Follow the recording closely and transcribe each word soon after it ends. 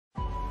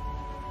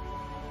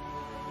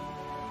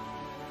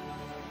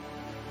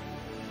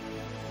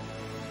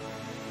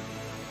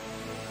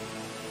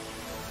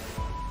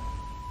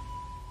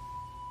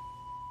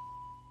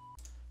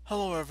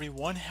Hello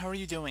everyone, how are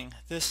you doing?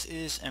 This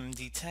is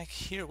MD Tech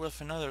here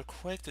with another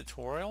quick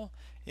tutorial.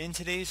 In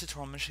today's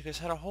tutorial, I'm going to show you guys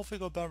how to hopefully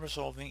go about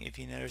resolving if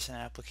you notice an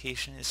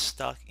application is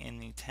stuck in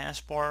the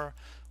taskbar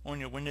on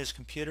your Windows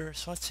computer.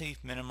 So let's say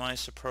you've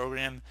minimized the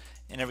program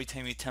and every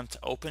time you attempt to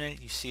open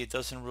it, you see it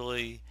doesn't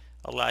really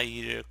allow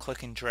you to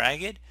click and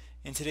drag it.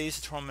 In today's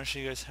tutorial, I'm going to show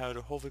you guys how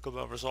to hopefully go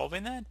about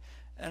resolving that.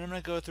 And I'm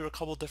going to go through a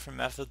couple different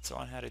methods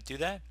on how to do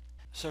that.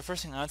 So the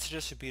first thing I'd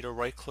suggest would be to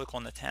right click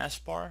on the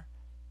taskbar,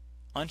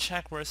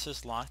 uncheck where it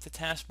says lock the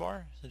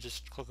taskbar, so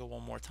just click it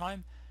one more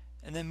time,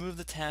 and then move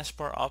the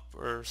taskbar up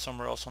or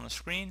somewhere else on the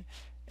screen,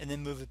 and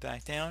then move it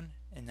back down,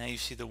 and now you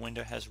see the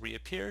window has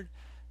reappeared.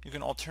 You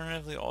can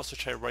alternatively also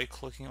try right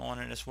clicking on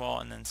it as well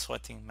and then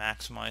selecting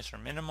maximize or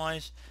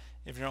minimize.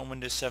 If you're on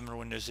Windows 7 or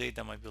Windows 8,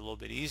 that might be a little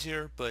bit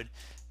easier, but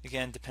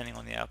again, depending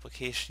on the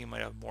application, you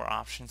might have more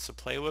options to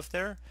play with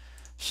there.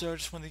 So I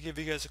just wanted to give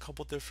you guys a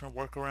couple different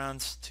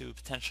workarounds to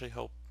potentially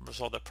help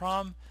resolve the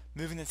problem.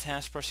 Moving the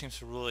taskbar seems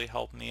to really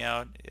help me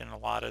out in a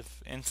lot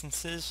of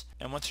instances.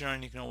 And once you're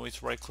on, you can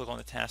always right click on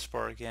the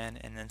taskbar again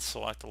and then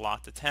select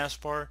lock the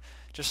taskbar,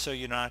 just so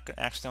you're not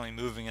accidentally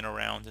moving it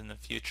around in the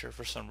future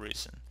for some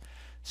reason.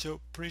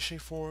 So pretty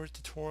straightforward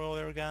tutorial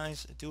there,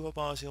 guys. I do hope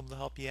I was able to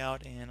help you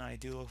out, and I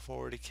do look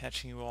forward to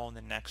catching you all in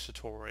the next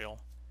tutorial.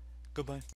 Goodbye.